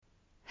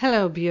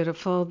Hello,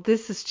 beautiful.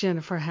 This is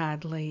Jennifer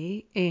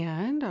Hadley,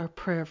 and our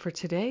prayer for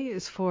today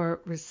is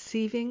for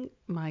receiving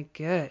my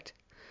good.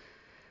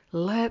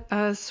 Let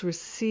us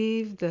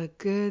receive the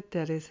good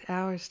that is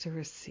ours to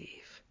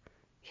receive.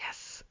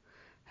 Yes,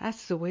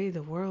 that's the way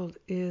the world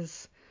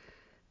is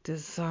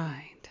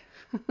designed.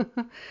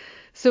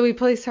 So we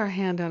place our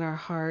hand on our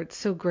heart,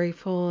 so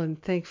grateful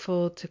and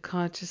thankful to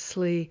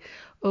consciously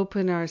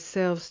open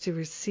ourselves to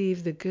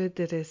receive the good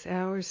that is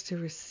ours to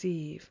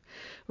receive.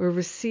 We're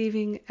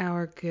receiving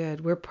our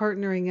good. We're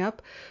partnering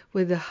up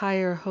with the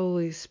higher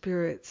Holy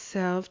Spirit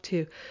self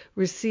to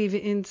receive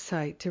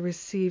insight, to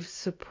receive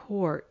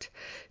support,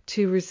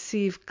 to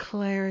receive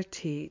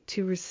clarity,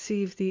 to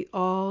receive the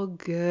all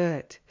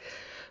good.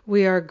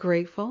 We are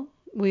grateful.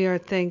 We are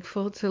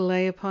thankful to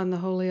lay upon the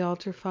holy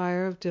altar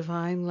fire of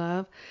divine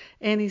love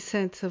any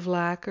sense of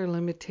lack or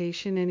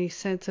limitation, any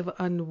sense of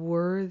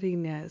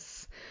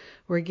unworthiness.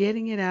 We're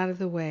getting it out of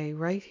the way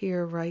right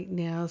here, right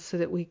now, so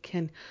that we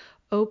can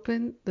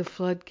open the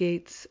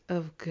floodgates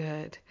of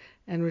good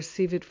and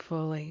receive it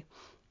fully.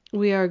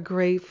 We are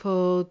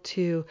grateful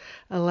to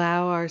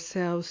allow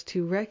ourselves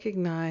to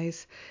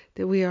recognize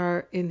that we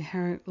are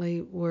inherently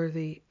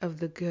worthy of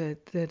the good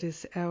that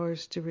is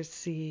ours to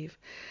receive.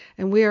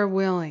 And we are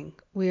willing,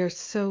 we are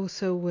so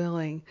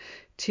willing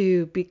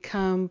to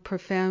become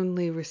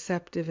profoundly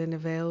receptive and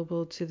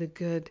available to the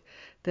good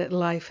that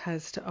life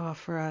has to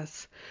offer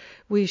us.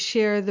 We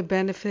share the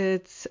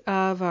benefits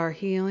of our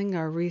healing,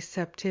 our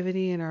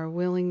receptivity, and our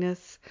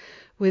willingness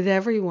with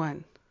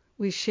everyone.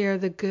 We share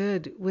the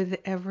good with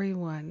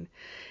everyone.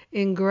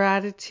 In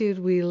gratitude,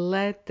 we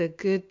let the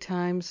good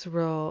times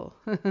roll.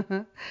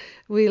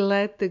 We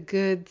let the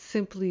good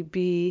simply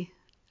be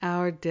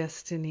our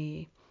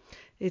destiny.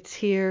 It's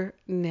here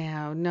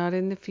now, not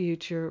in the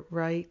future,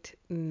 right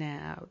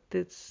now.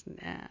 This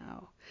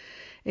now.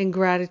 In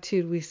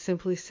gratitude, we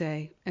simply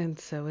say, and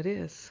so it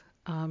is.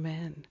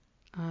 Amen.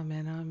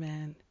 Amen.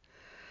 Amen.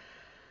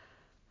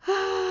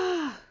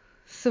 Ah,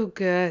 so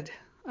good.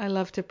 I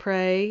love to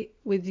pray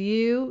with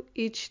you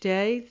each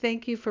day.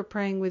 Thank you for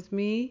praying with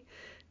me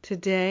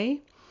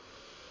today.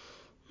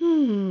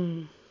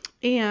 And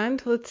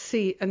let's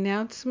see,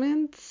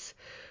 announcements.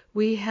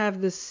 We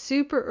have the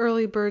super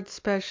early bird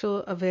special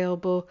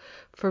available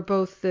for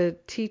both the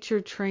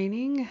teacher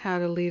training, how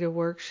to lead a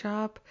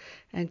workshop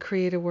and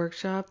create a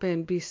workshop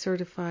and be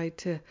certified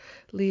to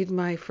lead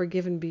my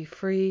Forgive and Be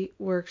Free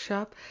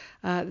workshop.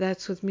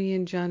 That's with me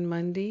and John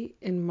Mundy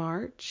in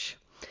March.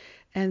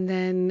 And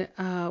then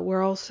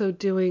we're also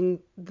doing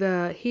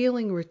the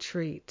healing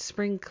retreat,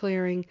 spring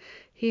clearing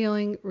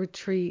healing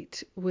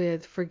retreat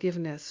with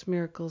forgiveness,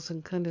 miracles,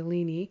 and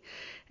Kundalini.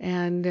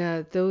 And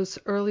those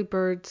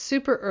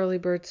super early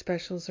bird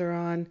specials are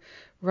on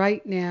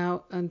right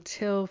now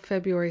until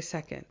February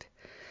 2nd.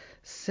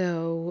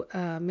 So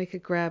make a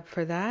grab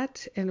for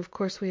that. And of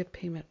course, we have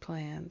payment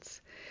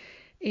plans.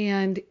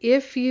 And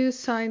if you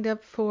signed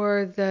up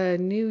for the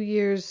New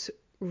Year's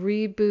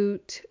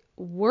Reboot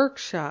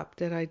workshop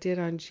that I did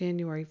on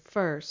January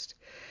 1st,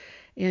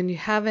 and you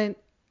haven't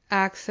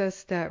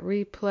accessed that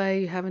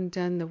replay, you haven't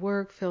done the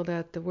work, filled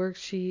out the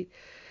worksheet,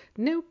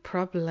 no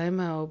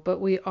problemo. But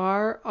we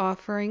are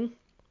offering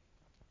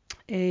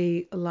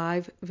a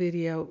live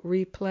video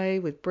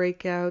replay with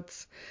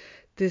breakouts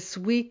this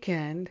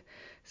weekend.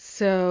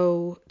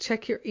 So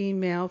check your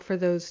email for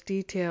those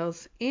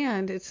details.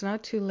 And it's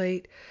not too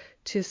late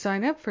to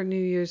sign up for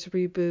New Year's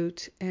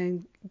Reboot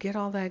and get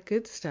all that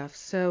good stuff.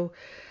 So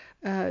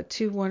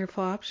two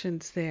wonderful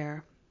options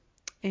there.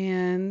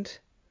 And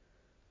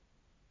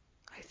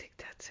I think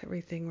that's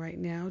everything right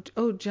now.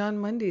 Oh, John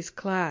Mundy's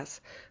class,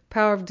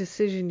 Power of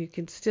Decision. You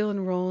can still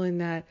enroll in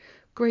that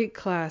great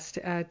class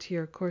to add to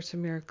your Course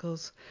in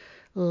Miracles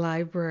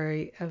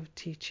library of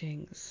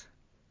teachings.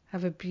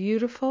 Have a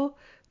beautiful,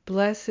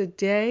 blessed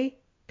day,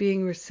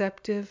 being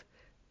receptive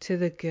to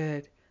the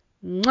good.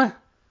 Mwah!